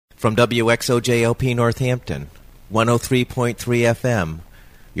From WXOJLP Northampton, 103.3 FM,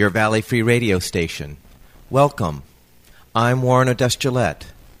 your Valley Free radio station. Welcome. I'm Warren Odess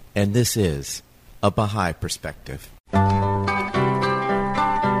Gillette, and this is A Baha'i Perspective.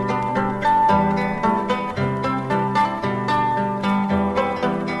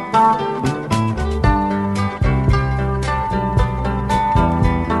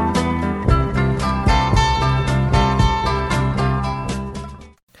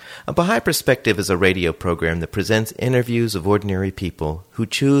 A Baha'i Perspective is a radio program that presents interviews of ordinary people who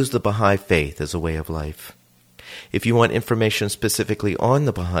choose the Baha'i faith as a way of life. If you want information specifically on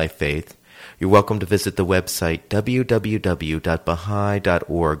the Baha'i faith, you're welcome to visit the website www.baha'i.org,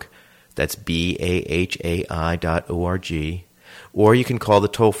 that's BAHAI.org, or you can call the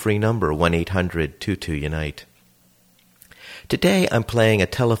toll-free number 1-800-22-UNITE. Today I'm playing a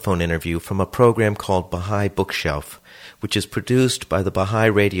telephone interview from a program called Baha'i Bookshelf, which is produced by the Baha'i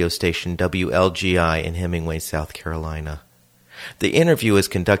radio station WLGI in Hemingway, South Carolina. The interview is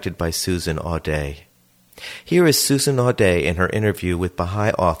conducted by Susan Audet. Here is Susan Audet in her interview with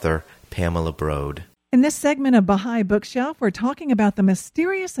Baha'i author Pamela Broad. In this segment of Baha'i Bookshelf, we're talking about the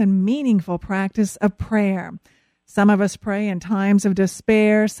mysterious and meaningful practice of prayer. Some of us pray in times of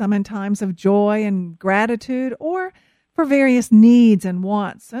despair, some in times of joy and gratitude, or for various needs and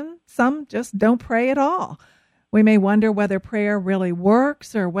wants, and some just don't pray at all. We may wonder whether prayer really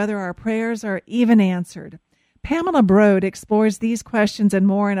works or whether our prayers are even answered. Pamela Broad explores these questions and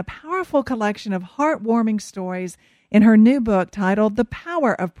more in a powerful collection of heartwarming stories in her new book titled The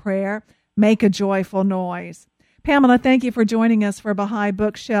Power of Prayer, Make a Joyful Noise. Pamela, thank you for joining us for Baha'i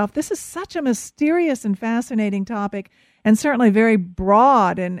Bookshelf. This is such a mysterious and fascinating topic and certainly very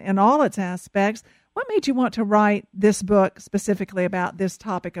broad in all its aspects. What made you want to write this book specifically about this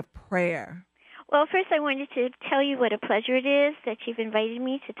topic of prayer? Well, first I wanted to tell you what a pleasure it is that you've invited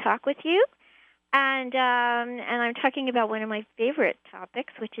me to talk with you. And I'm talking about one of my favorite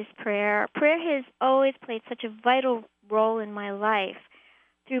topics, which is prayer. Prayer has always played such a vital role in my life.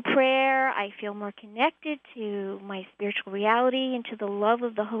 Through prayer, I feel more connected to my spiritual reality and to the love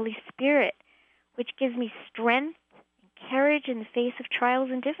of the Holy Spirit, which gives me strength and courage in the face of trials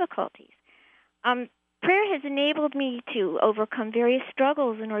and difficulties. Prayer has enabled me to overcome various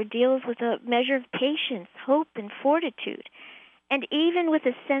struggles and ordeals with a measure of patience, hope, and fortitude, and even with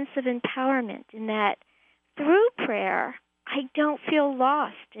a sense of empowerment in that through prayer, I don't feel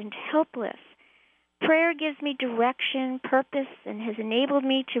lost and helpless. Prayer gives me direction, purpose, and has enabled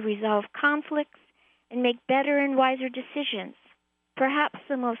me to resolve conflicts and make better and wiser decisions. Perhaps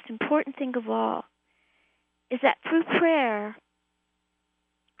the most important thing of all is that through prayer,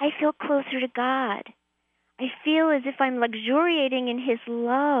 I feel closer to God. I feel as if I'm luxuriating in His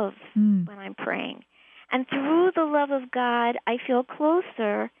love when I'm praying. And through the love of God, I feel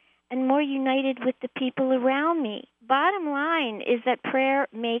closer and more united with the people around me. Bottom line is that prayer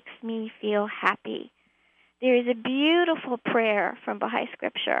makes me feel happy. There is a beautiful prayer from Baha'i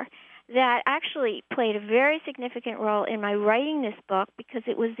Scripture that actually played a very significant role in my writing this book because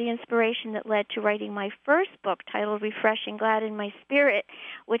it was the inspiration that led to writing my first book titled Refreshing Glad in My Spirit,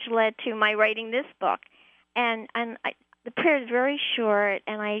 which led to my writing this book. And the prayer is very short,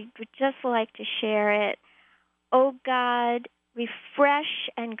 and I would just like to share it. O God, refresh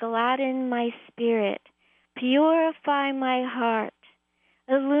and gladden my spirit. Purify my heart.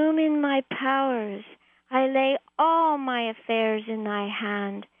 Illumine my powers. I lay all my affairs in thy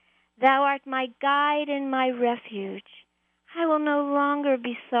hand. Thou art my guide and my refuge. I will no longer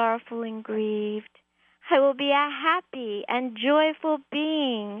be sorrowful and grieved. I will be a happy and joyful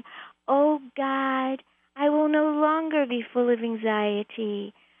being. O God, I will no longer be full of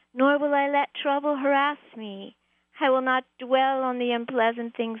anxiety, nor will I let trouble harass me. I will not dwell on the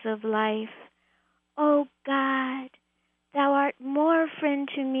unpleasant things of life. O God, thou art more friend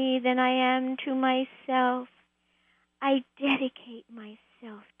to me than I am to myself. I dedicate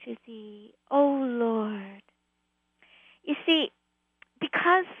myself to thee, O Lord. You see,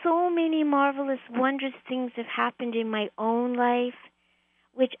 because so many marvelous, wondrous things have happened in my own life,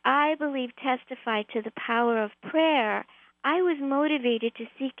 which I believe testify to the power of prayer, I was motivated to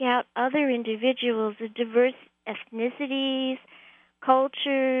seek out other individuals of diverse ethnicities,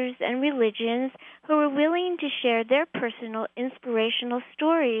 cultures, and religions who were willing to share their personal inspirational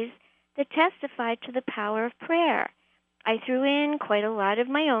stories that testified to the power of prayer. I threw in quite a lot of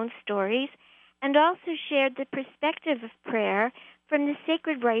my own stories and also shared the perspective of prayer from the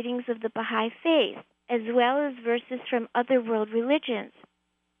sacred writings of the Baha'i faith, as well as verses from other world religions.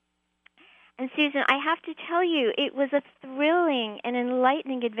 And Susan, I have to tell you, it was a thrilling and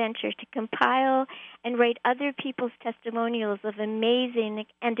enlightening adventure to compile and write other people's testimonials of amazing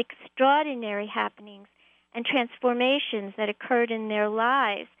and extraordinary happenings and transformations that occurred in their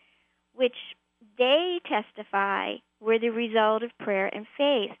lives, which they testify were the result of prayer and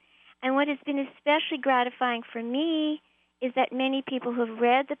faith. And what has been especially gratifying for me is that many people who have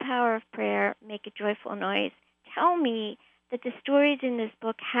read The Power of Prayer, Make a Joyful Noise, tell me that the stories in this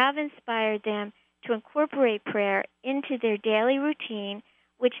book have inspired them to incorporate prayer into their daily routine,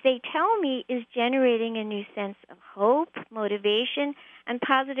 which they tell me is generating a new sense of hope, motivation, and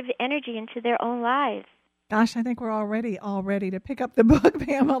positive energy into their own lives. Gosh, I think we're all ready to pick up the book,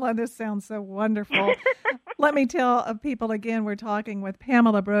 Pamela. This sounds so wonderful. Let me tell people again, we're talking with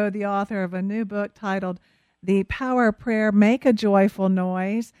Pamela Bro, the author of a new book titled The Power of Prayer, Make a Joyful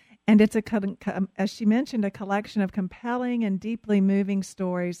Noise. And it's, as she mentioned, a collection of compelling and deeply moving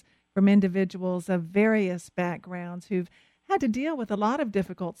stories from individuals of various backgrounds who've had to deal with a lot of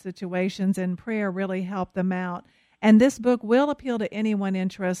difficult situations, and prayer really helped them out. And this book will appeal to anyone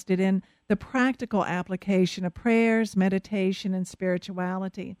interested in the practical application of prayers, meditation, and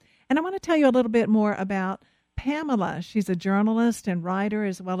spirituality. And I want to tell you a little bit more about Pamela. She's a journalist and writer,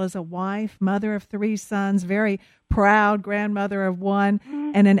 as well as a wife, mother of 3 sons, very proud grandmother of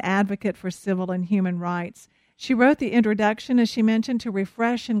 1, and an advocate for civil and human rights. She wrote the introduction, as she mentioned, to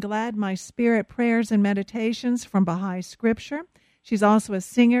refresh and glad my spirit, prayers and meditations from Baha'i scripture. She's also a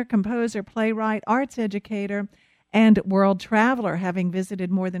singer, composer, playwright, arts educator, and world traveler, having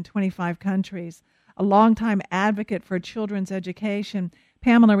visited more than 25 countries. A longtime advocate for children's education,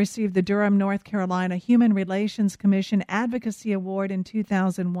 Pamela received the Durham, North Carolina Human Relations Commission Advocacy Award in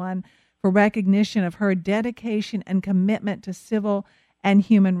 2001 for recognition of her dedication and commitment to civil and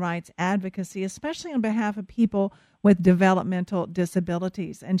human rights advocacy, especially on behalf of people with developmental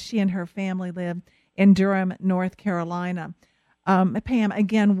disabilities. And she and her family live in Durham, North Carolina. Pam,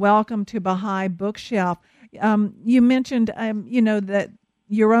 again, welcome to Baha'i Bookshelf. You mentioned, that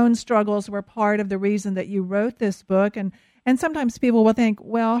your own struggles were part of the reason that you wrote this book. And sometimes people will think,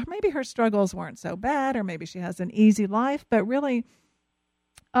 well, maybe her struggles weren't so bad, or maybe she has an easy life. But really,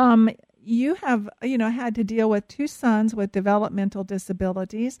 you have, had to deal with 2 sons with developmental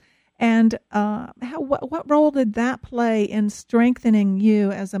disabilities. And what role did that play in strengthening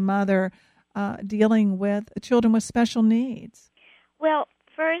you as a mother dealing with children with special needs? Well,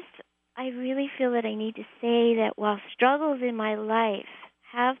 first, I really feel that I need to say that while struggles in my life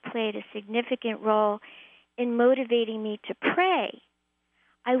have played a significant role in motivating me to pray,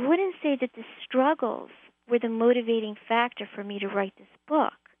 I wouldn't say that the struggles were the motivating factor for me to write this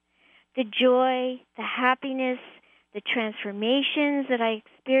book. The joy, the happiness, the transformations that I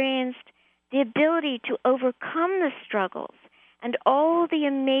experienced, the ability to overcome the struggles, and all the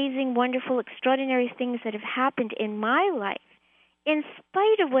amazing, wonderful, extraordinary things that have happened in my life, in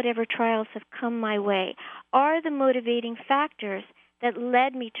spite of whatever trials have come my way, are the motivating factors that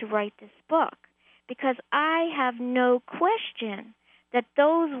led me to write this book. Because I have no question that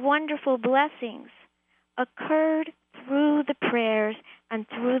those wonderful blessings occurred through the prayers and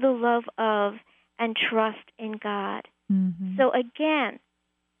through the love of and trust in God. Mm-hmm. So again,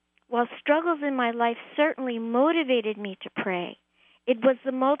 while struggles in my life certainly motivated me to pray, it was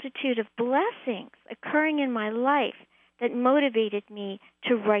the multitude of blessings occurring in my life that motivated me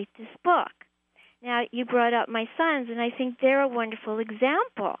to write this book. Now, you brought up my sons, and I think they're a wonderful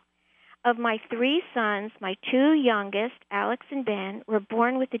example. Of my 3 sons, my 2 youngest, Alex and Ben, were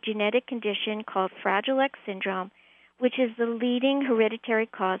born with a genetic condition called Fragile X syndrome, which is the leading hereditary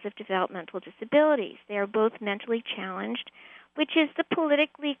cause of developmental disabilities. They are both mentally challenged, which is the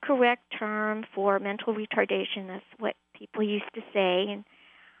politically correct term for mental retardation. That's what people used to say.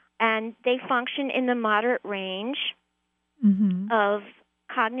 And they function in the moderate range of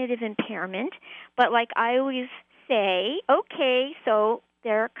cognitive impairment. But like I always say, okay, so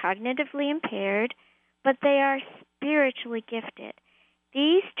they're cognitively impaired, but they are spiritually gifted.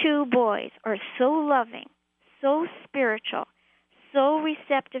 These 2 boys are so loving, so spiritual, so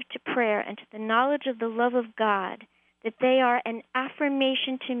receptive to prayer and to the knowledge of the love of God that they are an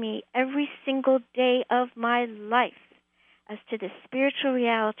affirmation to me every single day of my life as to the spiritual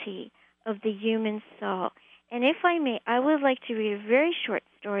reality of the human soul. And if I may, I would like to read a very short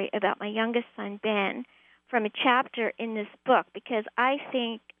story about my youngest son, Ben, from a chapter in this book, because I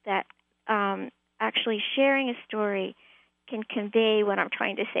think that actually sharing a story can convey what I'm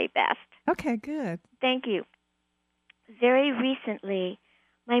trying to say best. Okay, good. Thank you. Very recently,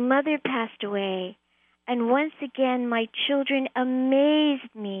 my mother passed away, and once again my children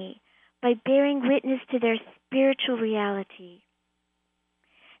amazed me by bearing witness to their spiritual reality.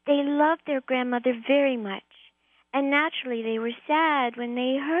 They loved their grandmother very much, and naturally they were sad when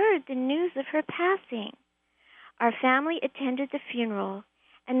they heard the news of her passing. Our family attended the funeral,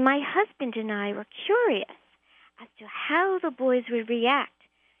 and my husband and I were curious as to how the boys would react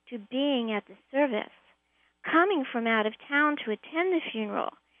to being at the service. Coming from out of town to attend the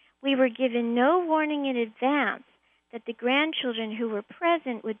funeral, we were given no warning in advance that the grandchildren who were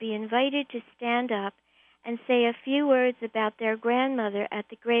present would be invited to stand up and say a few words about their grandmother at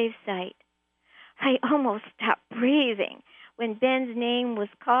the gravesite. I almost stopped breathing when Ben's name was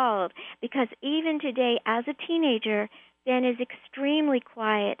called, because even today, as a teenager, Ben is extremely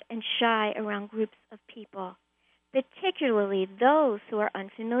quiet and shy around groups of people, particularly those who are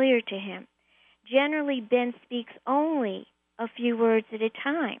unfamiliar to him. Generally, Ben speaks only a few words at a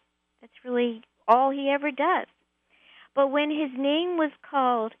time. That's really all he ever does. But when his name was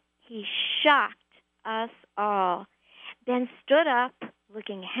called, he shocked us all. Ben stood up,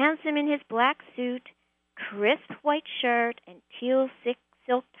 looking handsome in his black suit, crisp white shirt, and teal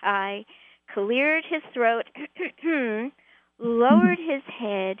silk tie, cleared his throat, lowered his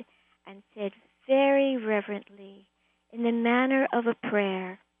head, and said very reverently, in the manner of a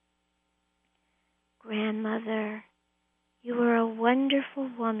prayer, "Grandmother, you are a wonderful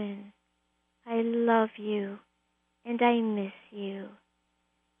woman. I love you, and I miss you.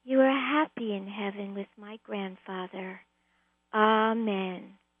 You are happy in heaven with my grandfather.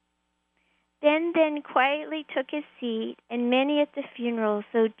 Amen." Ben quietly took his seat, and many at the funeral,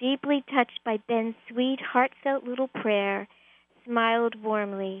 so deeply touched by Ben's sweet, heartfelt little prayer, smiled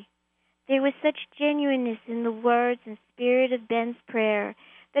warmly. There was such genuineness in the words and spirit of Ben's prayer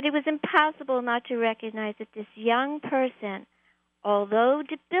that it was impossible not to recognize that this young person, although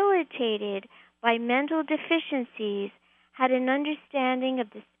debilitated by mental deficiencies, had an understanding of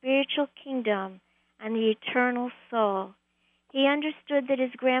the spiritual kingdom and the eternal soul. He understood that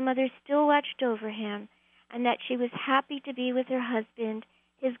his grandmother still watched over him, and that she was happy to be with her husband,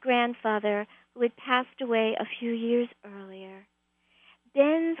 his grandfather, who had passed away a few years earlier.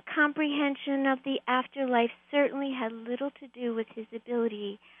 Ben's comprehension of the afterlife certainly had little to do with his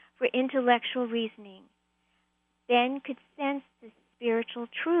ability for intellectual reasoning. Ben could sense the spiritual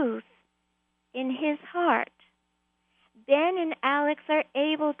truth in his heart. Ben and Alex are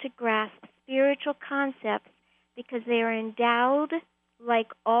able to grasp spiritual concepts because they are endowed,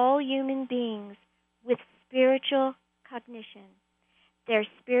 like all human beings, with spiritual cognition. Their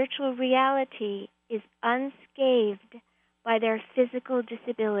spiritual reality is unscathed by their physical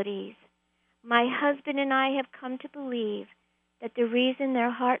disabilities. My husband and I have come to believe that the reason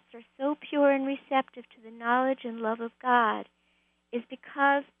their hearts are so pure and receptive to the knowledge and love of God is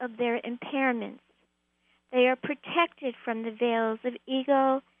because of their impairments. They are protected from the veils of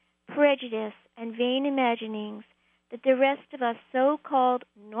ego, prejudice, and vain imaginings that the rest of us so-called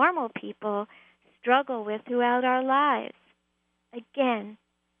normal people struggle with throughout our lives. Again,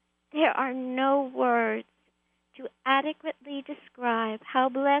 there are no words to adequately describe how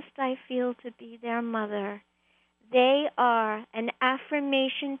blessed I feel to be their mother. They are an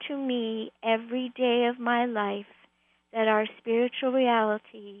affirmation to me every day of my life that our spiritual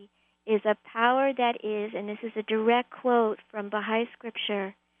reality is a power that is, and this is a direct quote from Baha'i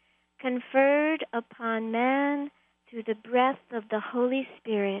scripture, conferred upon man through the breath of the Holy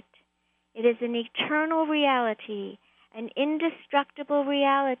Spirit. It is an eternal reality, an indestructible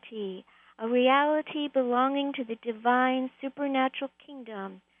reality, a reality belonging to the divine supernatural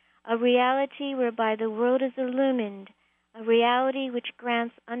kingdom, a reality whereby the world is illumined, a reality which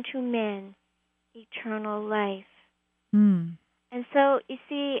grants unto men eternal life. And so, you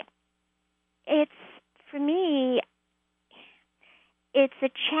see, it's, for me, it's a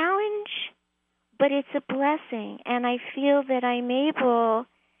challenge, but it's a blessing. And I feel that I'm able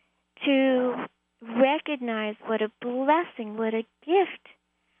to recognize what a blessing, what a gift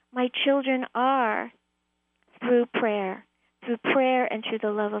my children are through prayer and through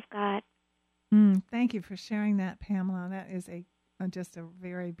the love of God. Thank you for sharing that, Pamela. That is just a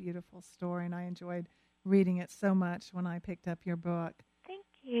very beautiful story, and I enjoyed reading it so much when I picked up your book. Thank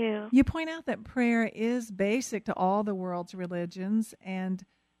you. You point out that prayer is basic to all the world's religions, and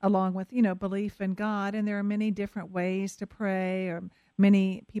along with, belief in God, and there are many different ways to pray, or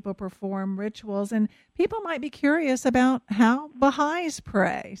many people perform rituals, and people might be curious about how Baha'is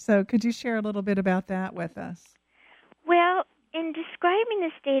pray. So could you share a little bit about that with us? Well, in describing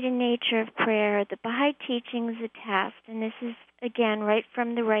the state and nature of prayer, the Baha'i teachings attest, and this is, again, right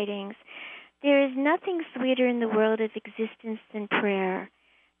from the writings, there is nothing sweeter in the world of existence than prayer.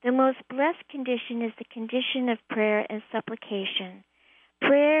 The most blessed condition is the condition of prayer and supplication.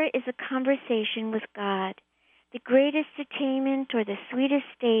 Prayer is a conversation with God. The greatest attainment or the sweetest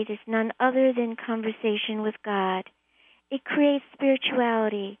state is none other than conversation with God. It creates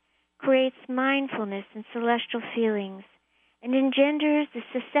spirituality, creates mindfulness and celestial feelings, and engenders the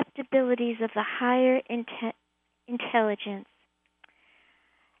susceptibilities of the higher intelligence.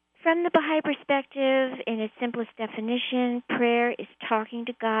 From the Baha'i perspective, in its simplest definition, prayer is talking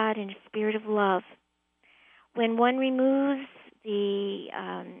to God in a spirit of love. When one removes the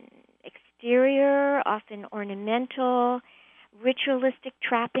exterior, often ornamental, ritualistic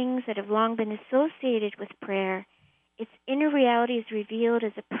trappings that have long been associated with prayer, its inner reality is revealed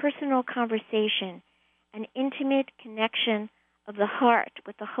as a personal conversation, an intimate connection of the heart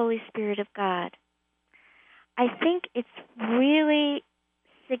with the Holy Spirit of God. I think it's really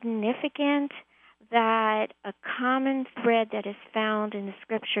significant that a common thread that is found in the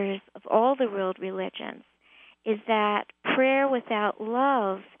scriptures of all the world religions is that prayer without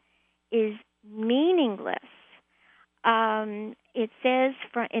love is meaningless. It says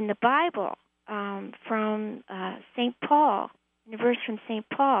in the Bible, from St. Paul, in a verse from St.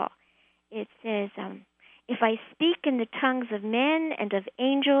 Paul, it says, if I speak in the tongues of men and of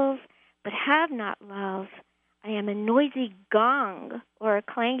angels, but have not love, I am a noisy gong or a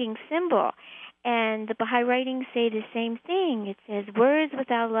clanging cymbal. And the Baha'i writings say the same thing. It says, words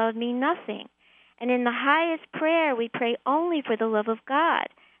without love mean nothing. And in the highest prayer, we pray only for the love of God,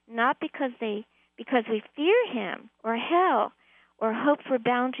 not because we fear Him or hell or hope for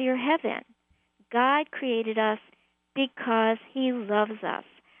bounty or heaven. God created us because He loves us.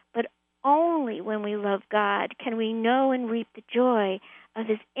 But only when we love God can we know and reap the joy of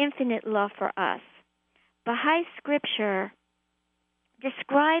His infinite love for us. Baha'i scripture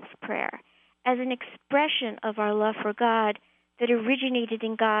describes prayer as an expression of our love for God that originated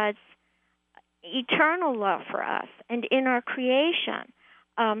in God's eternal love for us and in our creation.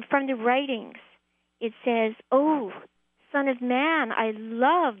 From the writings, it says, O Son of Man, I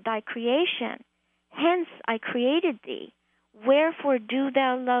love thy creation. Hence I created thee. Wherefore do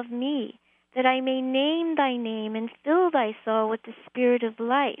thou love me, that I may name thy name and fill thy soul with the spirit of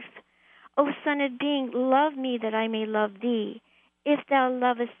life. O Son of Being, love me that I may love thee. If thou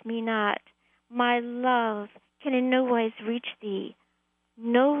lovest me not, my love can in no wise reach thee.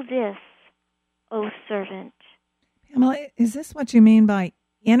 Know this, O servant. Pamela, is this what you mean by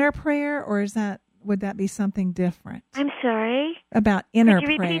inner prayer, or would that be something different? I'm sorry? About inner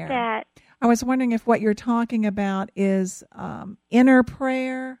prayer. Could you repeat that? I was wondering if what you're talking about is inner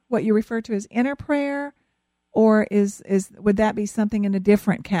prayer, what you refer to as inner prayer, or would that be something in a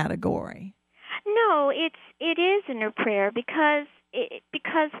different category? No, it is inner prayer because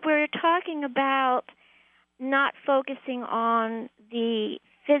we're talking about not focusing on the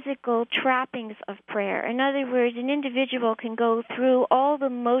physical trappings of prayer. In other words, an individual can go through all the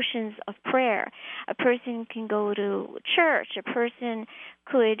motions of prayer. A person can go to church. A person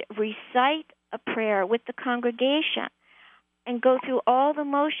could recite a prayer with the congregation and go through all the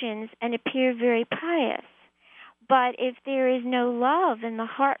motions and appear very pious. But if there is no love in the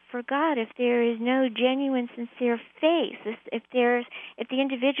heart for God, if there is no genuine, sincere faith, if the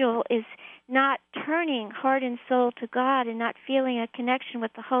individual is not turning heart and soul to God and not feeling a connection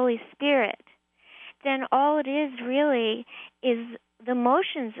with the Holy Spirit, then all it is really is the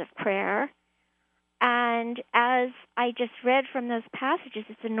motions of prayer. And as I just read from those passages,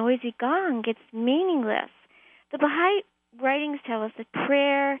 it's a noisy gong. It's meaningless. The Baha'i writings tell us that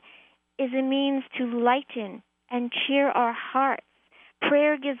prayer is a means to lighten and cheer our hearts.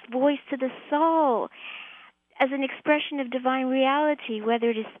 Prayer gives voice to the soul as an expression of divine reality, whether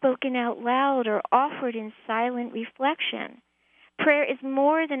it is spoken out loud or offered in silent reflection. Prayer is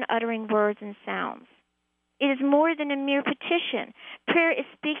more than uttering words and sounds. It is more than a mere petition. Prayer is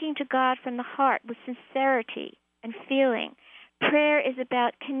speaking to God from the heart with sincerity and feeling. Prayer is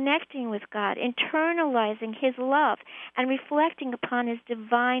about connecting with God, internalizing His love, and reflecting upon His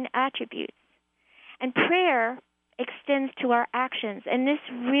divine attributes. And prayer extends to our actions, and this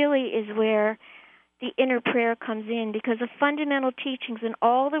really is where the inner prayer comes in, because the fundamental teachings in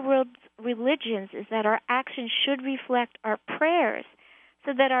all the world's religions is that our actions should reflect our prayers,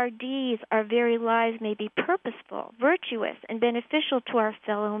 so that our deeds, our very lives may be purposeful, virtuous, and beneficial to our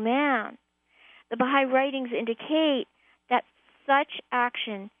fellow man. The Baha'i writings indicate that such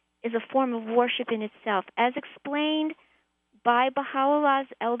action is a form of worship in itself, as explained by Baha'u'llah's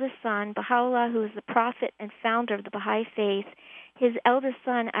eldest son, Baha'u'llah, who is the prophet and founder of the Baha'i faith. His eldest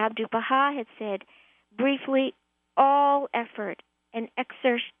son, Abdu'l-Baha, had said, briefly, all effort and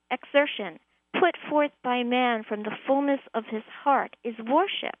exertion put forth by man from the fullness of his heart is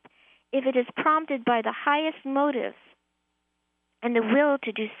worship, if it is prompted by the highest motives and the will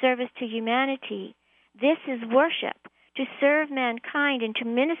to do service to humanity. This is worship. To serve mankind and to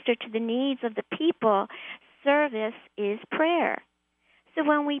minister to the needs of the people, service is prayer. So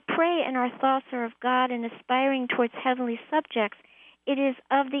when we pray and our thoughts are of God and aspiring towards heavenly subjects, it is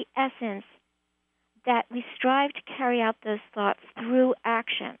of the essence that we strive to carry out those thoughts through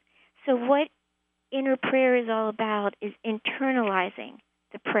action. So what inner prayer is all about is internalizing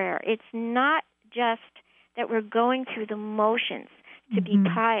the prayer. It's not just that we're going through the motions to be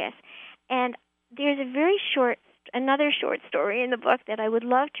pious. And there's another short story in the book that I would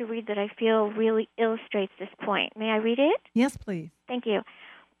love to read that I feel really illustrates this point. May I read it? Yes, please. Thank you.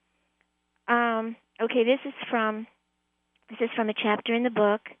 Okay, this is from a chapter in the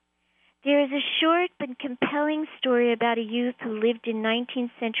book. There is a short but compelling story about a youth who lived in 19th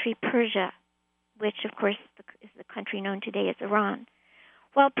century Persia, which, of course, is the country known today as Iran.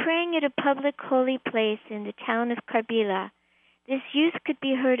 While praying at a public holy place in the town of Karbala, this youth could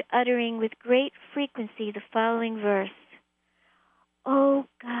be heard uttering with great frequency the following verse: "O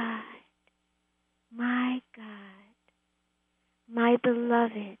God, my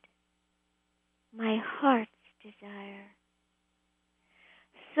beloved, my heart's desire."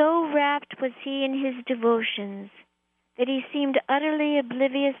 So rapt was he in his devotions that he seemed utterly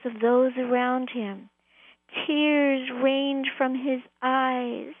oblivious of those around him. Tears rained from his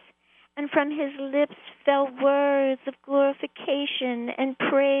eyes, and from his lips fell words of glorification and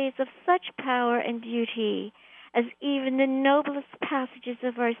praise of such power and beauty as even the noblest passages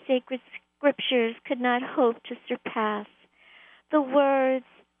of our sacred scriptures could not hope to surpass. The words,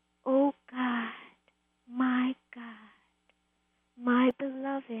 "O God, my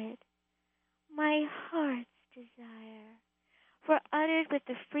beloved, my heart's desire," were uttered with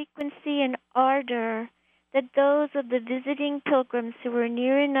the frequency and ardor that those of the visiting pilgrims who were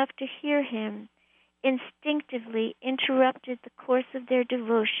near enough to hear him instinctively interrupted the course of their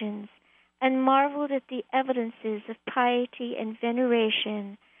devotions and marveled at the evidences of piety and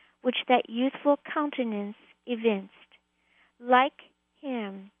veneration which that youthful countenance evinced. Like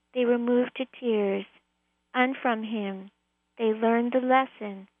him, they were moved to tears, and from him they learned the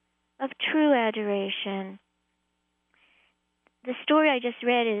lesson of true adoration. The story I just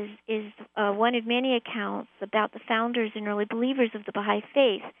read is one of many accounts about the founders and early believers of the Baha'i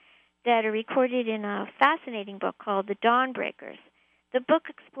faith that are recorded in a fascinating book called The Dawnbreakers. The book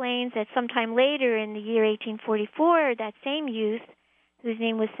explains that sometime later in the year 1844, that same youth, whose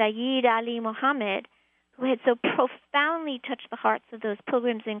name was Sayyid Ali Muhammad, who had so profoundly touched the hearts of those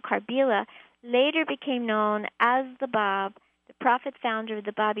pilgrims in Karbala, later became known as the Bab, the prophet founder of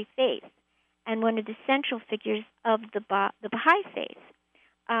the Baha'i faith, and one of the central figures of the Baha'i faith.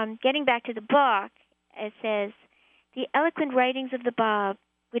 Getting back to the book, it says, "The eloquent writings of the Bab,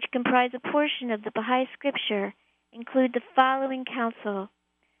 which comprise a portion of the Baha'i scripture, include the following counsel.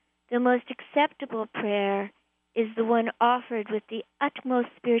 The most acceptable prayer is the one offered with the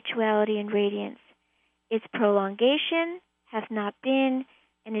utmost spirituality and radiance. Its prolongation hath not been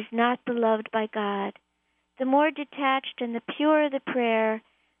and is not beloved by God. The more detached and the purer the prayer,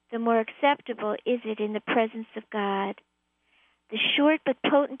 the more acceptable is it in the presence of God. The short but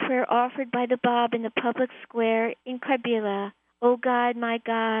potent prayer offered by the Bab in the public square in Karbala, O God, my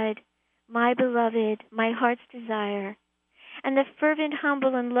beloved, my heart's desire, and the fervent,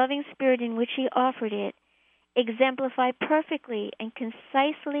 humble, and loving spirit in which he offered it, exemplify perfectly and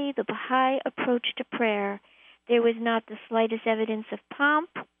concisely the Baha'i approach to prayer. There was not the slightest evidence of pomp,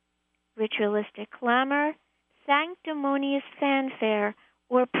 ritualistic clamor, sanctimonious fanfare,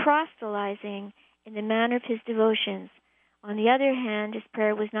 or proselytizing in the manner of his devotions. On the other hand, his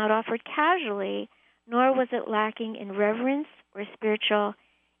prayer was not offered casually, nor was it lacking in reverence or spiritual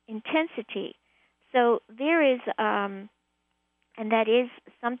intensity." So there is, and that is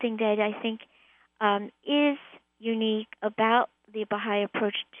something that I think is unique about the Baha'i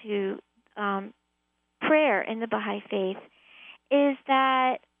approach to prayer in the Baha'i faith, is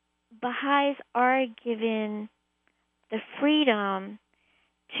that Baha'is are given the freedom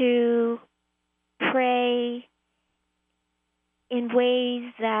to pray in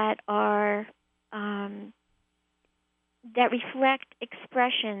ways that are that reflect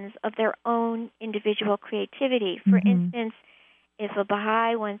expressions of their own individual creativity. For instance, if a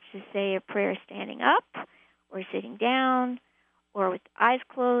Baha'i wants to say a prayer standing up or sitting down or with eyes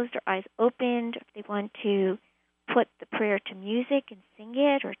closed or eyes opened, if they want to put the prayer to music and sing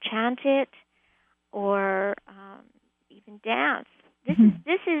it or chant it or even dance,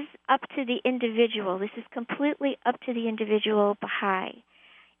 this is up to the individual. This is completely up to the individual Baha'i.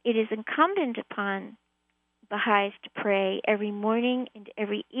 It is incumbent upon Baha'is to pray every morning and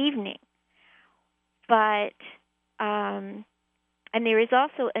every evening. But, and there is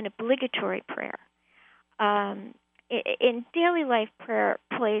also an obligatory prayer. in daily life, prayer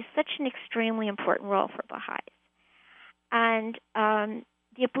plays such an extremely important role for Baha'is. And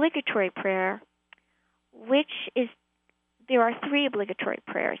the obligatory prayer, there are 3 obligatory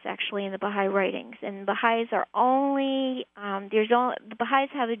prayers actually in the Baha'i writings, and Baha'is are the Baha'is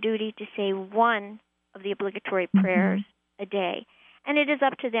have a duty to say one of the obligatory prayers a day, and it is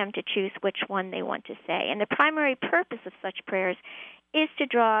up to them to choose which one they want to say. And the primary purpose of such prayers is to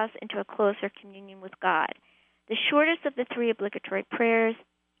draw us into a closer communion with God. The shortest of the 3 obligatory prayers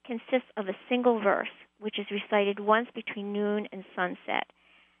consists of a single verse, which is recited once between noon and sunset.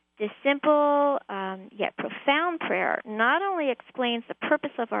 This simple yet profound prayer not only explains the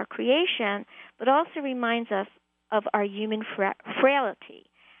purpose of our creation, but also reminds us of our human frailty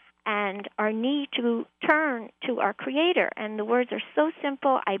and our need to turn to our Creator. And the words are so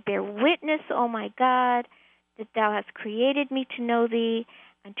simple: I bear witness, O my God, that Thou hast created me to know Thee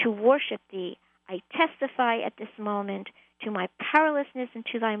and to worship Thee. I testify at this moment to my powerlessness and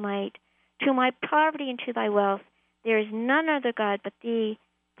to Thy might, to my poverty and to Thy wealth. There is none other God but Thee,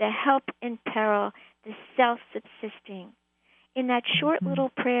 the help in peril, the self-subsisting. In that short little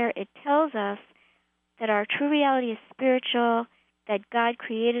prayer, it tells us that our true reality is spiritual, that God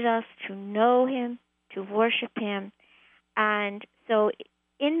created us to know Him, to worship Him. And so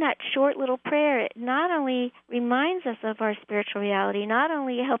in that short little prayer, it not only reminds us of our spiritual reality, not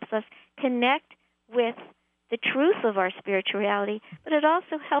only helps us connect with the truth of our spiritual reality, but it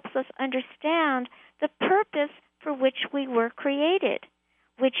also helps us understand the purpose for which we were created,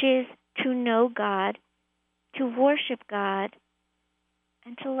 which is to know God, to worship God,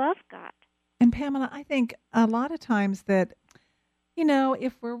 and to love God. And Pamela, I think a lot of times that,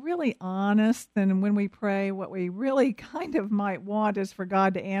 if we're really honest, then when we pray, what we really kind of might want is for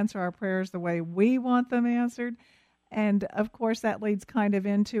God to answer our prayers the way we want them answered. And, of course, that leads kind of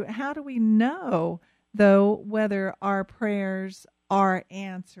into how do we know, though, whether our prayers are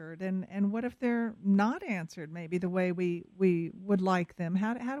answered, and what if they're not answered maybe the way we would like them?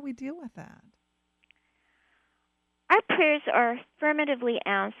 How do we deal with that? Our prayers are affirmatively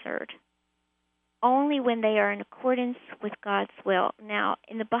answered only when they are in accordance with God's will. Now,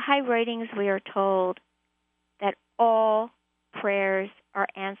 in the Baha'i writings, we are told that all prayers are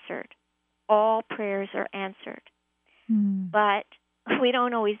answered. All prayers are answered. But we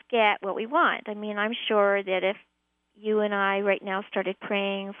don't always get what we want. I mean, I'm sure that if you and I right now started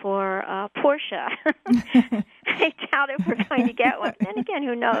praying for Portia, I doubt if we're going to get one. Then again,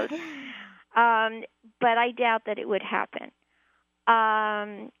 who knows? But I doubt that it would happen.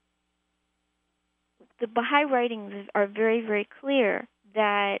 The Baha'i writings are very, very clear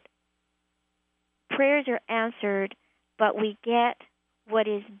that prayers are answered, but we get what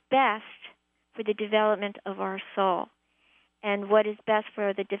is best for the development of our soul. And what is best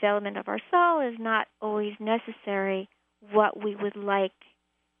for the development of our soul is not always necessary what we would like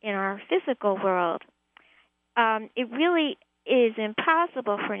in our physical world. It really is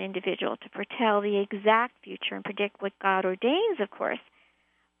impossible for an individual to foretell the exact future and predict what God ordains, of course.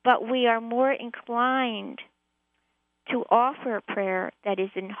 But we are more inclined to offer a prayer that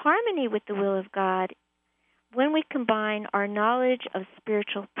is in harmony with the will of God when we combine our knowledge of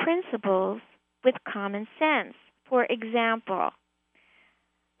spiritual principles with common sense. For example,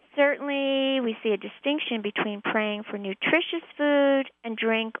 certainly we see a distinction between praying for nutritious food and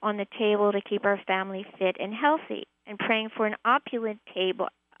drink on the table to keep our family fit and healthy, and praying for an opulent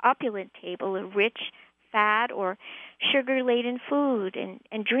table, a rich, fat, or sugar-laden food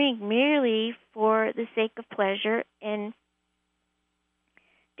and drink merely for the sake of pleasure and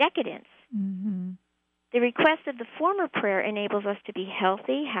decadence. Mm-hmm. The request of the former prayer enables us to be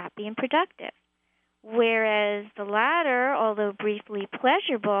healthy, happy, and productive, whereas the latter, although briefly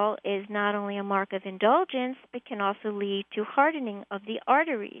pleasurable, is not only a mark of indulgence, but can also lead to hardening of the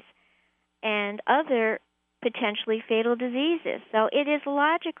arteries and other potentially fatal diseases. So it is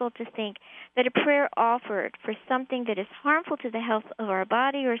logical to think that a prayer offered for something that is harmful to the health of our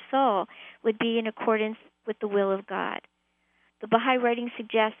body or soul would be in accordance with the will of God. The Baha'i writings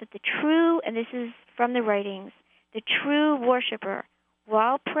suggest that the true, and this is from the writings, the true worshiper,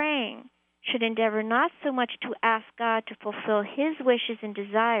 while praying, should endeavor not so much to ask God to fulfill His wishes and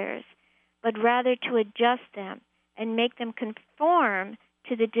desires, but rather to adjust them and make them conform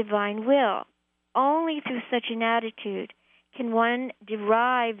to the divine will. Only through such an attitude can one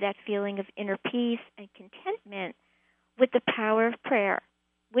derive that feeling of inner peace and contentment with the power of prayer,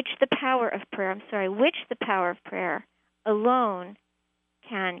 which the power of prayer alone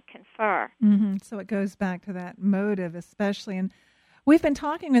can confer. Mm-hmm. So it goes back to that motive especially. And We've been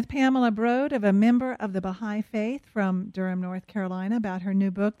talking with Pamela Broad, of a member of the Baha'i faith from Durham, North Carolina, about her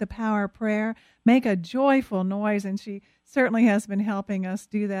new book, The Power of Prayer. Make a joyful noise, and she certainly has been helping us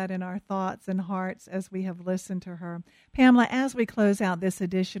do that in our thoughts and hearts as we have listened to her. Pamela, as we close out this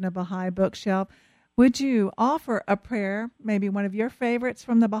edition of Baha'i Bookshelf, would you offer a prayer, maybe one of your favorites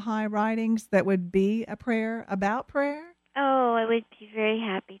from the Baha'i writings, that would be a prayer about prayer? Oh, I would be very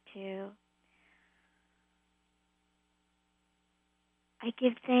happy to. I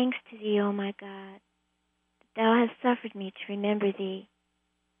give thanks to thee, O my God, that thou hast suffered me to remember thee.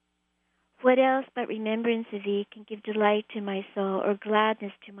 What else but remembrance of thee can give delight to my soul or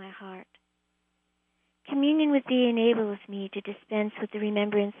gladness to my heart? Communion with thee enableth me to dispense with the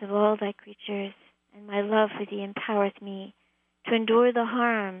remembrance of all thy creatures, and my love for thee empowereth me to endure the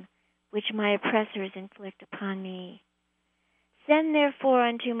harm which my oppressors inflict upon me. Send therefore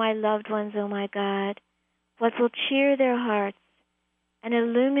unto my loved ones, O my God, what will cheer their hearts and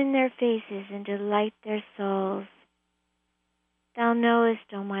illumine their faces and delight their souls. Thou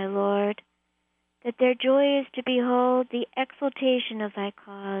knowest, O my Lord, that their joy is to behold the exaltation of thy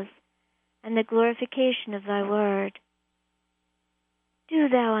cause and the glorification of thy word. Do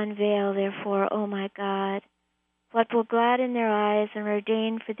thou unveil, therefore, O my God, what will gladden their eyes and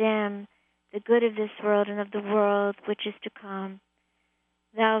ordain for them the good of this world and of the world which is to come.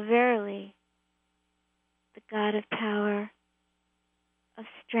 Thou verily, the God of power, of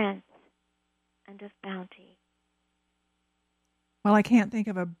strength, and of bounty. Well, I can't think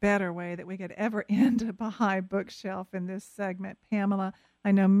of a better way that we could ever end a Baha'i Bookshelf in this segment. Pamela,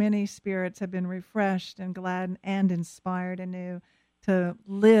 I know many spirits have been refreshed and glad and inspired anew to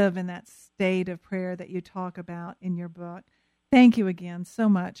live in that state of prayer that you talk about in your book. Thank you again so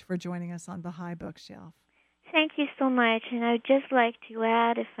much for joining us on Baha'i Bookshelf. Thank you so much. And I would just like to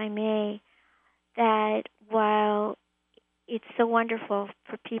add, if I may, that while it's so wonderful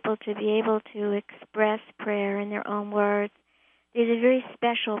for people to be able to express prayer in their own words, there's a very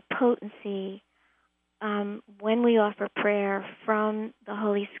special potency when we offer prayer from the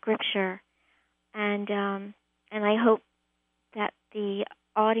Holy Scripture. And I hope that the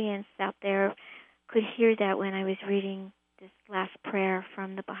audience out there could hear that when I was reading this last prayer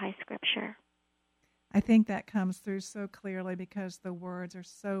from the Baha'i Scripture. I think that comes through so clearly because the words are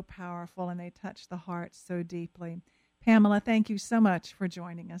so powerful and they touch the heart so deeply. Pamela, thank you so much for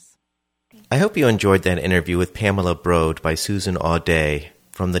joining us. I hope you enjoyed that interview with Pamela Broad by Susan Audet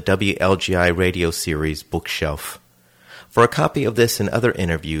from the WLGI radio series Bookshelf. For a copy of this and other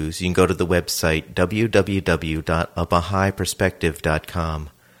interviews, you can go to the website www.abahaiperspective.com.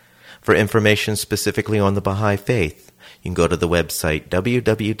 For information specifically on the Baha'i faith, you can go to the website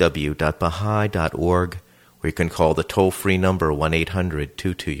www.baha'i.org, or you can call the toll-free number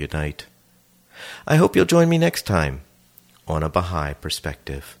 1-800-22-UNITE. I hope you'll join me next time on A Baha'i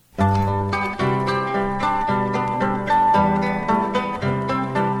Perspective.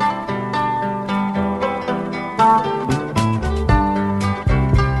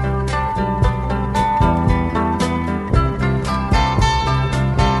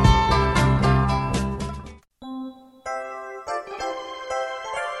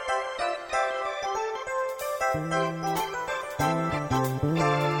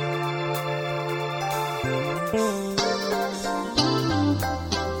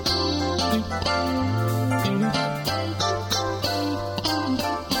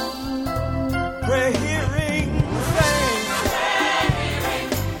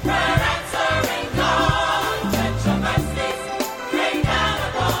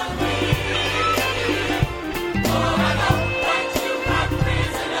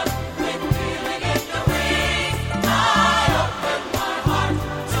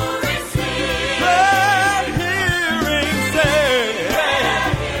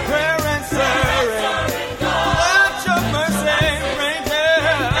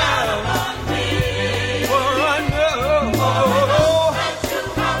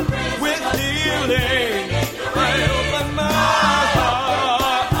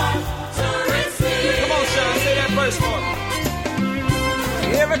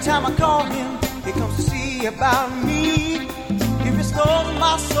 Every time I call him, he comes to see about me. He restores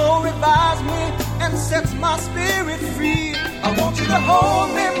my soul, revives me, and sets my spirit free. I want you to hold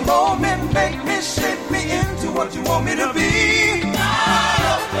me, mold me, make me, shape me into what you want me to be. I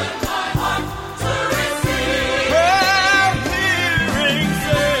open my heart to receive. Prayer, hearing,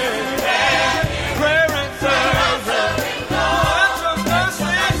 say, prayer answering, let your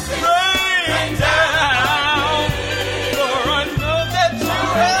mercy rain down. For I know that you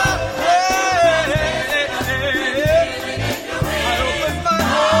have prayed. I open my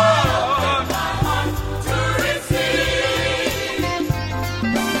heart to receive.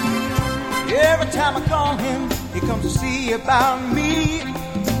 see about me.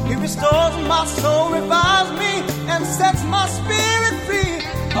 He restores my soul, revives me, and sets my spirit free.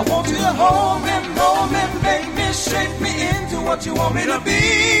 I want you to hold me, mold me, make me, shape me into what you want me to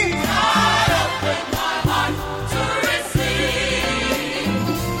be. I open my heart to receive.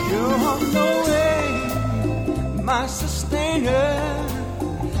 You're on the way, my sustainer.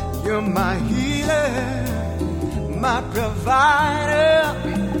 You're my healer, my provider.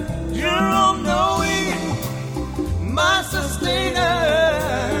 You're on the way, my sustainer.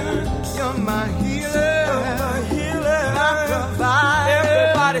 You're my healer, my provider.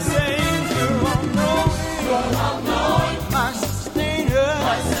 Everybody sing. You're on the way, my sustainer.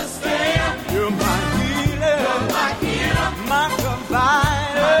 You're my healer, my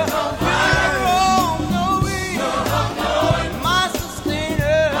provider. You're on the way, my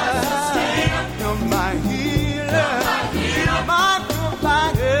sustainer. You're my healer, my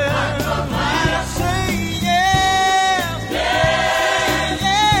provider. Say yes, yes,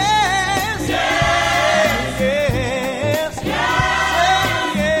 yes, yes, yes,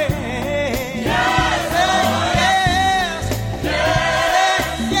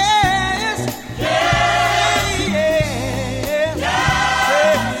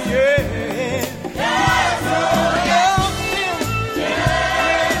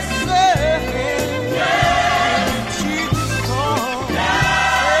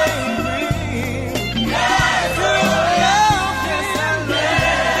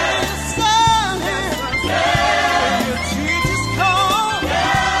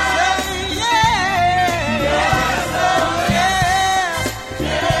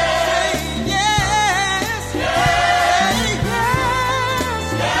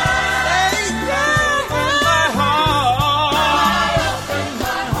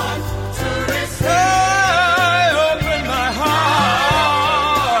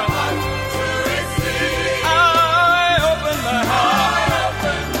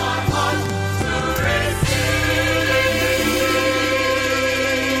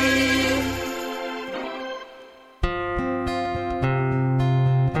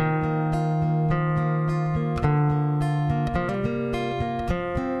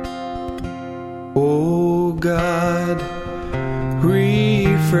 Oh God,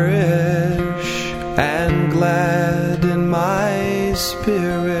 refresh and gladden my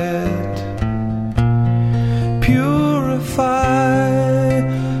spirit, purify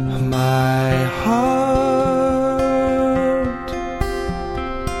my heart,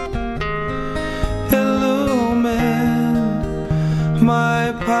 illumine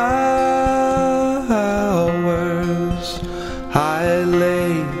my powers. I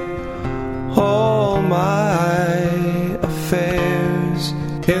lay all my affairs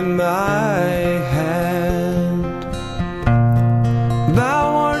in thy hand. Thou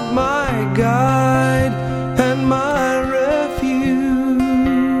art my guide and my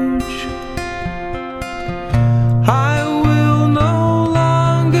refuge. I will no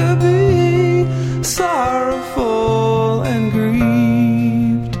longer be sorrowful and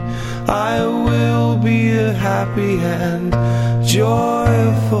grieved. I will be a happy and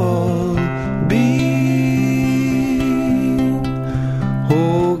joyful being.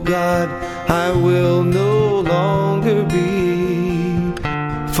 Oh God, I will no longer be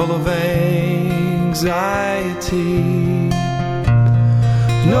full of anxiety,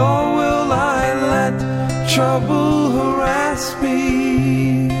 nor will I let trouble harass me.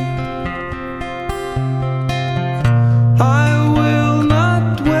 I will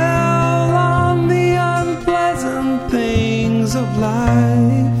not dwell on the unpleasant things of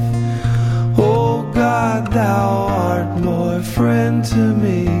life. Oh God, thou art more friend to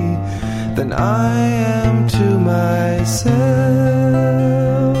me than I am to myself.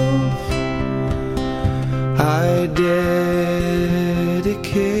 I dedicate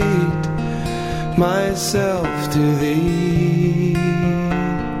myself to thee,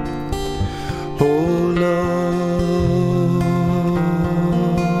 oh Lord.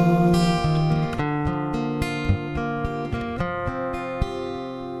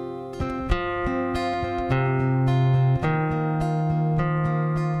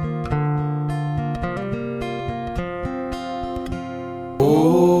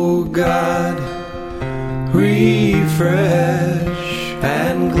 Oh God, refresh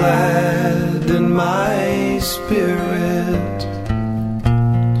and gladden my spirit,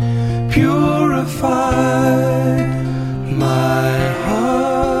 purify my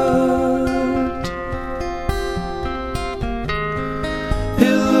heart,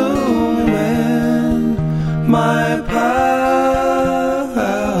 illumine my powers.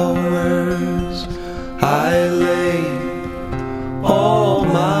 I lay all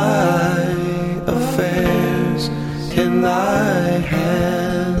my affairs in thy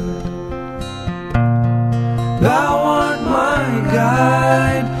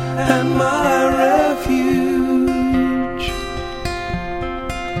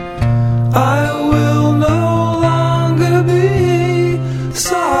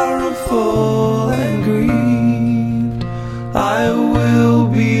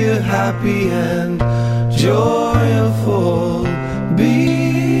happy and joyful being.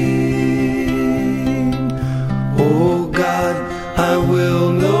 Oh God, I will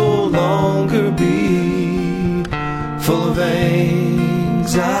no longer be full of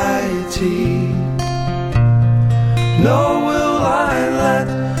anxiety, nor will I let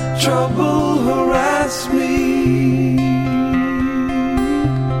trouble harass me.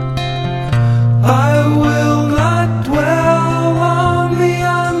 I will not dwell on the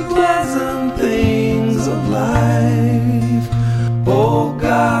unpleasant things of life. Oh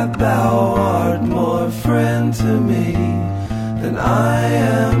God, thou art more friend to me than I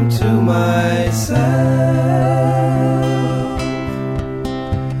am to myself.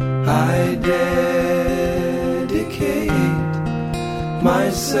 I dedicate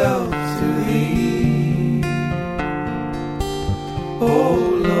myself to thee, oh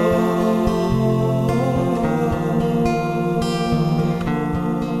Lord.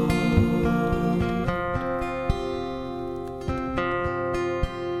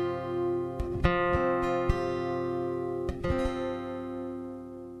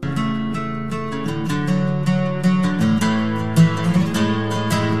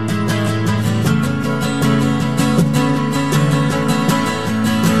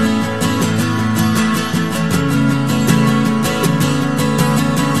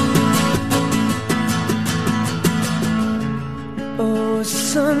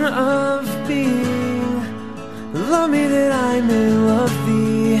 Son of being, love me that I may love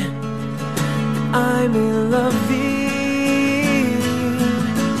thee, I may love thee.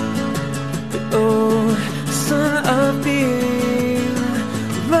 Oh, son of being,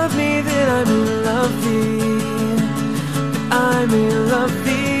 love me that I may love thee, I may love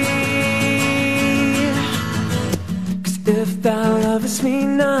thee. 'Cause if thou lovest me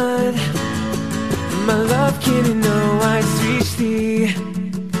not, my love can in no wise reach thee,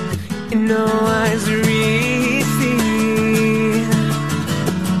 in no wise reach thee.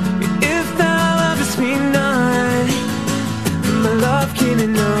 If thou lovest me not, my love can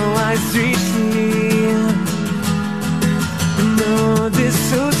in no wise reach thee. Know this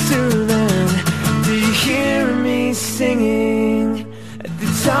so soon, do you hear me singing at the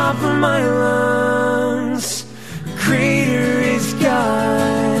top of my lungs? Greater is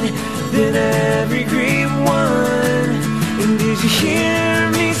God than every great one. And did you hear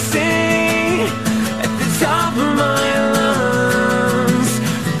me sing at the top of my lungs?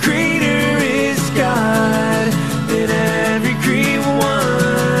 Greater is God than every great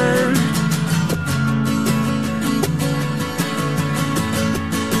one.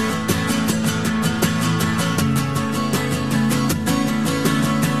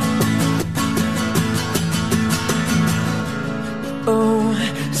 Oh,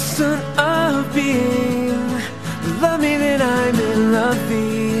 son of being, love me that I may love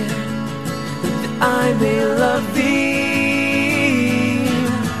thee, that I may love thee.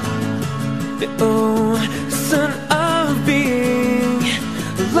 Oh, son of being,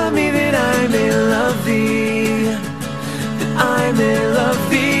 love me that I may love thee, that I may love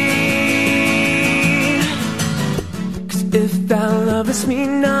thee. 'Cause if thou lovest me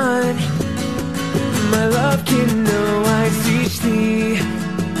not, my love can in no wise reach thee,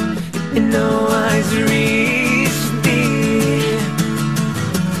 in no wise reach thee.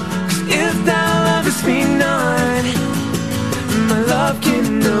 'Cause if thou lovest me not, my love can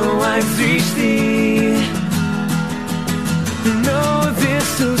in no wise reach thee. Know this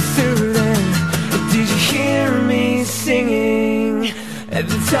so certain, did you hear me singing at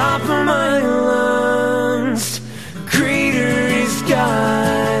the top of my lungs? Greater is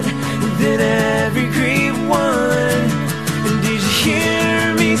God than every great one. And did you hear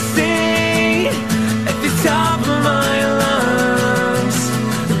me sing at the top of my lungs?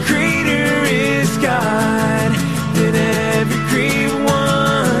 Greater is God than every great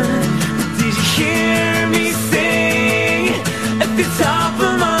one. Did you hear me sing at the top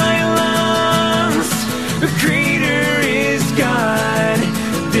of my lungs? Greater is God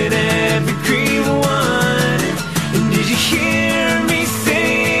than every great one. And did you hear me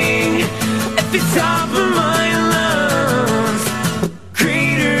sing at the top of my lungs?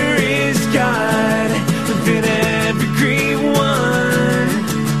 Greater is God than every great one.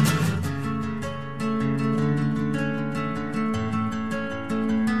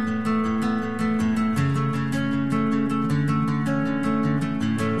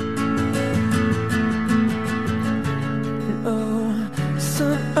 Oh,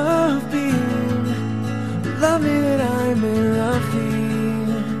 son of being, love me that I may love thee,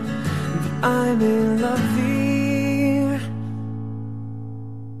 that I may love thee.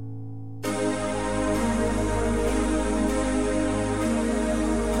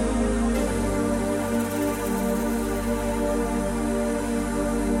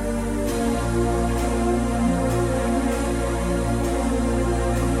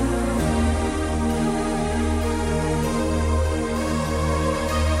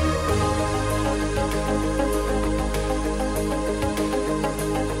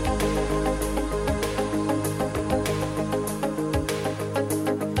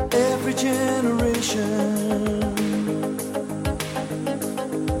 every generation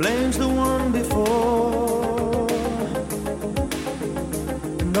blames the one before,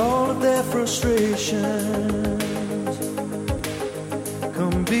 and all of their frustrations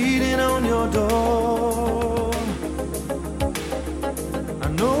come beating on your door. I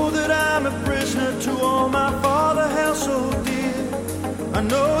know that I'm a prisoner to all my father held so dear. I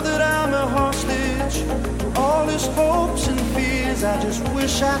know that I'm a hostage to all his hopes and fears. I just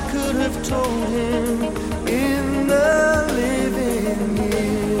wish I could have told him in the living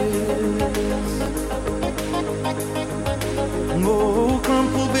years. Oh,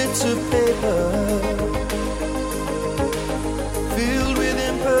 crumpled bits of paper filled with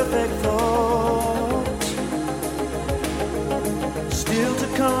imperfect thoughts, still to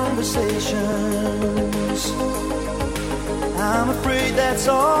conversations. I'm afraid that's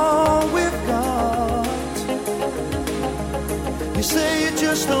all we've got. You say you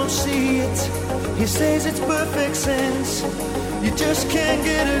just don't see it. He says it's perfect sense. You just can't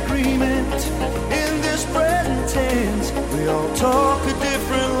get agreement in this present tense. We all talk a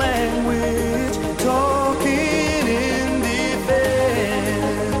different language, talking in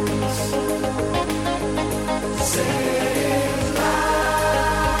defense. Say it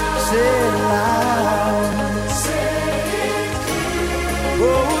loud. Say it loud. Say it clear.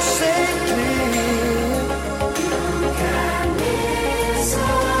 Oh, say it clear. You can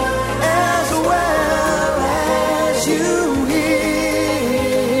listen as well as you hear.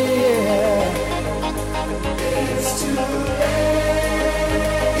 It's too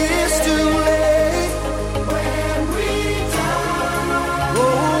late. It's too late when we die.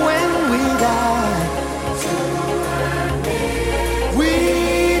 Oh, when we die. We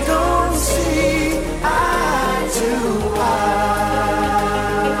don't see eye to eye.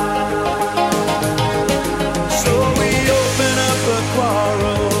 So we open up a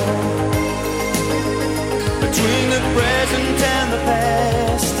quarrel between the present and the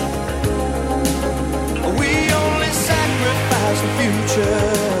past. We only sacrifice the future.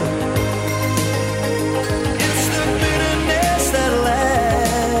 It's the bitterness that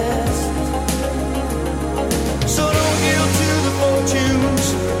lasts. So don't yield to the fortunes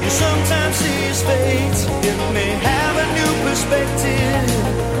you sometimes see as fate. It may have a new perspective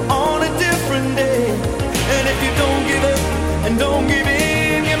on a different day. And if you don't give up and don't give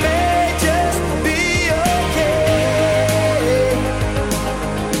in, you may just be okay.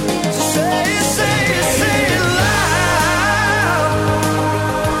 So say it, say it, say it loud.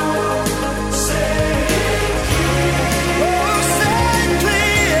 Say it clear. Oh, say it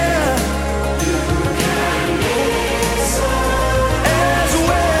clear. You can listen as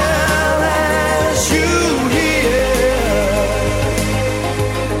well as you hear.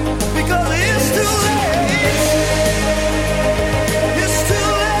 Because it's too late. It's too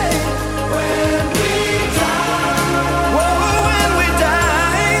late when we die. Oh, when we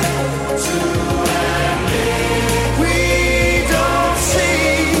die. We don't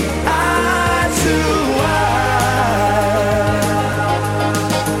see eye to eye.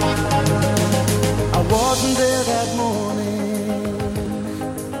 I wasn't there that morning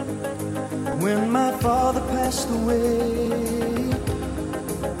when my father passed away.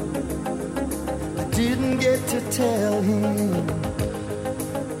 I didn't get to tell him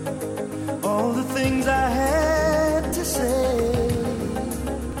all the things I had to say.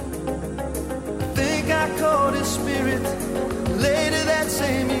 I think I caught his spirit later that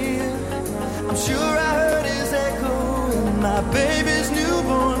same year. I'm sure I heard his echo in my baby's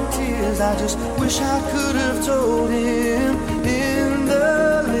newborn tears. I just wish I could have told him in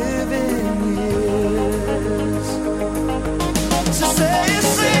the living years. So say it,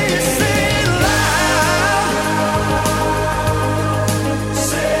 say it, say it loud.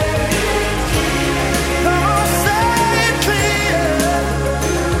 Say it clear. Oh, say it clear.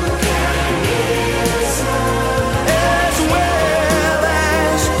 As well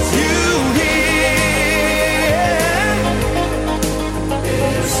as you hear.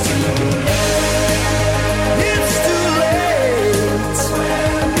 It's too late. It's too late.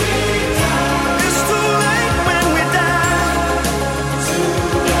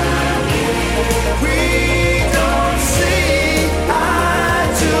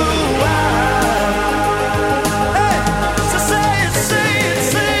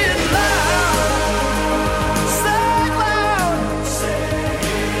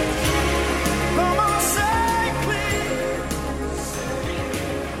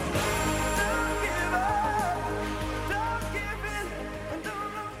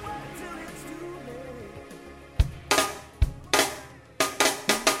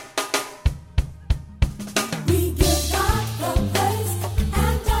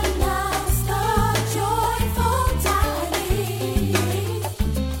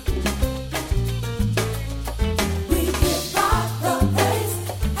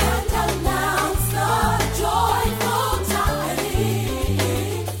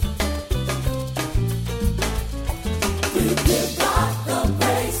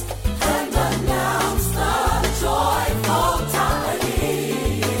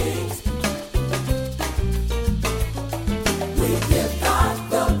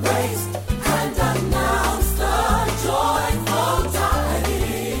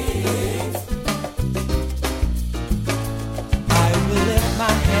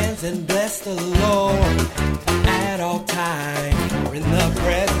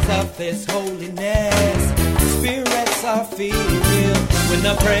 of this holiness. Spirits are filled. When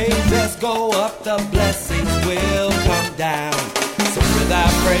the praises go up, the blessings will come down. So with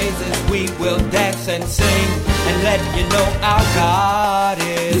our praises we will dance and sing, and let you know our God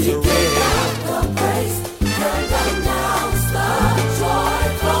is real. The praise and announce the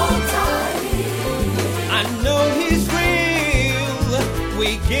joyful tidings. I know He's real. We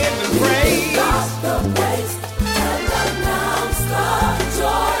give Him praise. The praise and announce the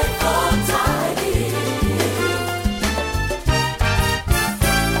joyful tidings.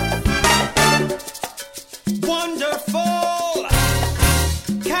 Wonderful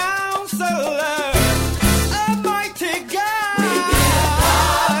Counselor, Almighty God,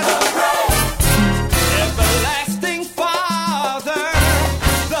 everlasting Father,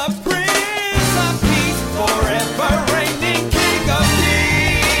 the Prince of Peace, forever reigning King of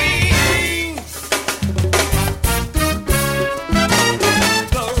Kings,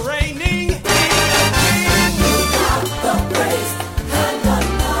 the reigning King of Kings. The praise and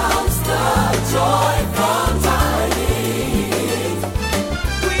announce the joyful tidings.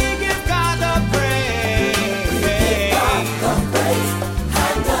 We give God the praise. The praise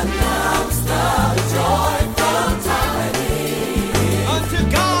and announce the joyful tidings. Unto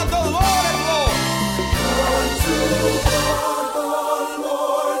God the Lord of Lords. Unto God the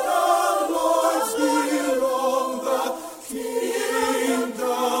Lord of Lords belong the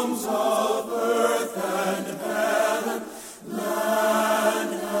kingdoms of earth and heaven,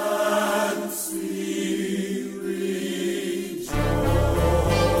 land and sea. Rejoice.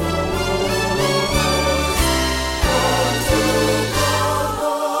 Unto God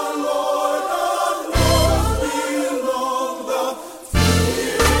the Lord of Lords belong the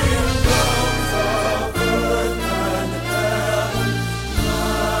kingdoms of earth and heaven,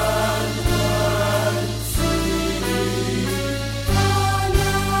 land and sea.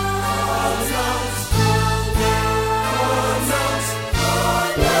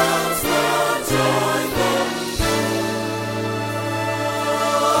 Announce the joyful.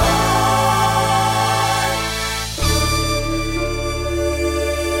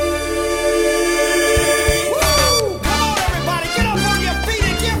 Woo! Come on, everybody, get up on your feet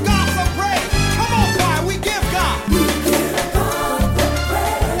and give God some praise. Come on, choir, we give God.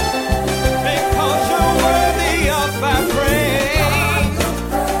 Because you're worthy of our praise.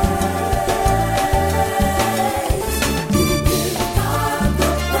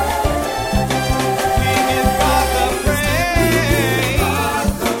 We give God the praise.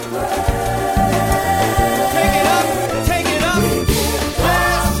 Take it up, take it up.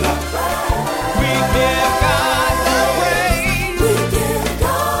 Yes. We give God the praise.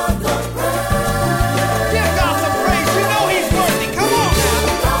 Give God some praise. You know He's worthy. Come on now.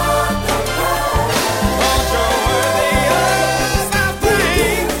 Because you're worthy of our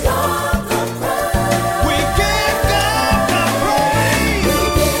praise. We give God the praise.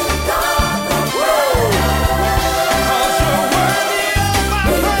 Because you're worthy of our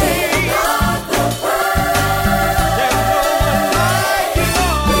praise. There's no one like you,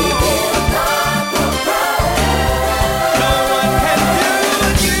 Lord. No one can do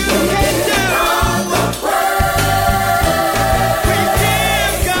what you can do. We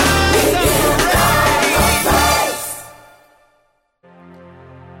give God the praise.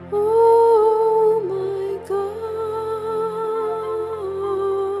 Oh my God,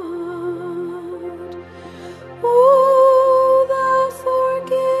 oh thou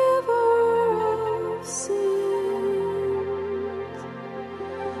forgiver of sins,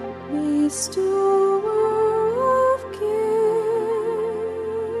 bestower of gifts,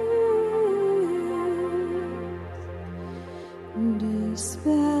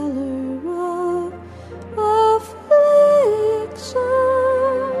 dispeller of affliction.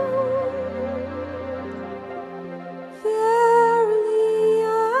 Verily I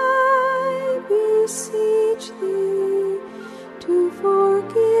beseech thee to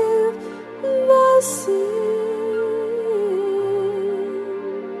forgive the sins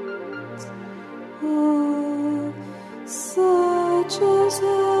of such as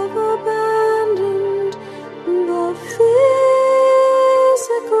have abandoned the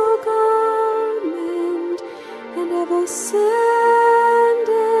physical garment and have ascended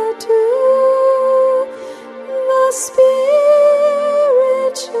to the spiritual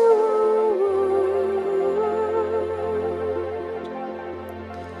world.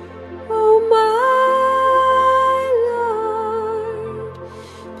 Oh my Lord,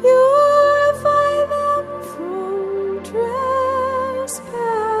 purify them from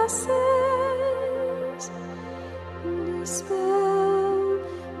trespasses, dispel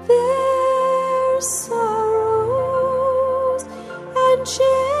their sorrows, and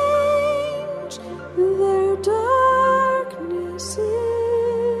change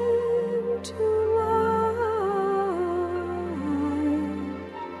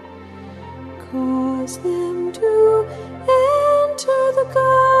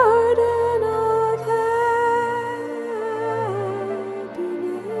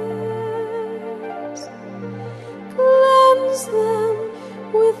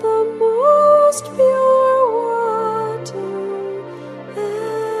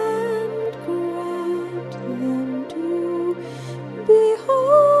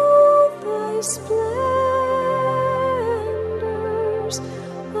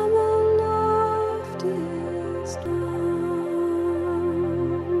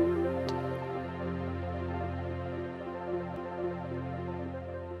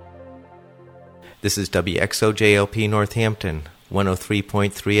This is WXOJLP Northampton,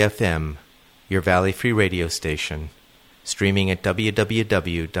 103.3 FM, your Valley Free Radio station, streaming at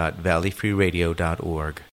www.valleyfreeradio.org.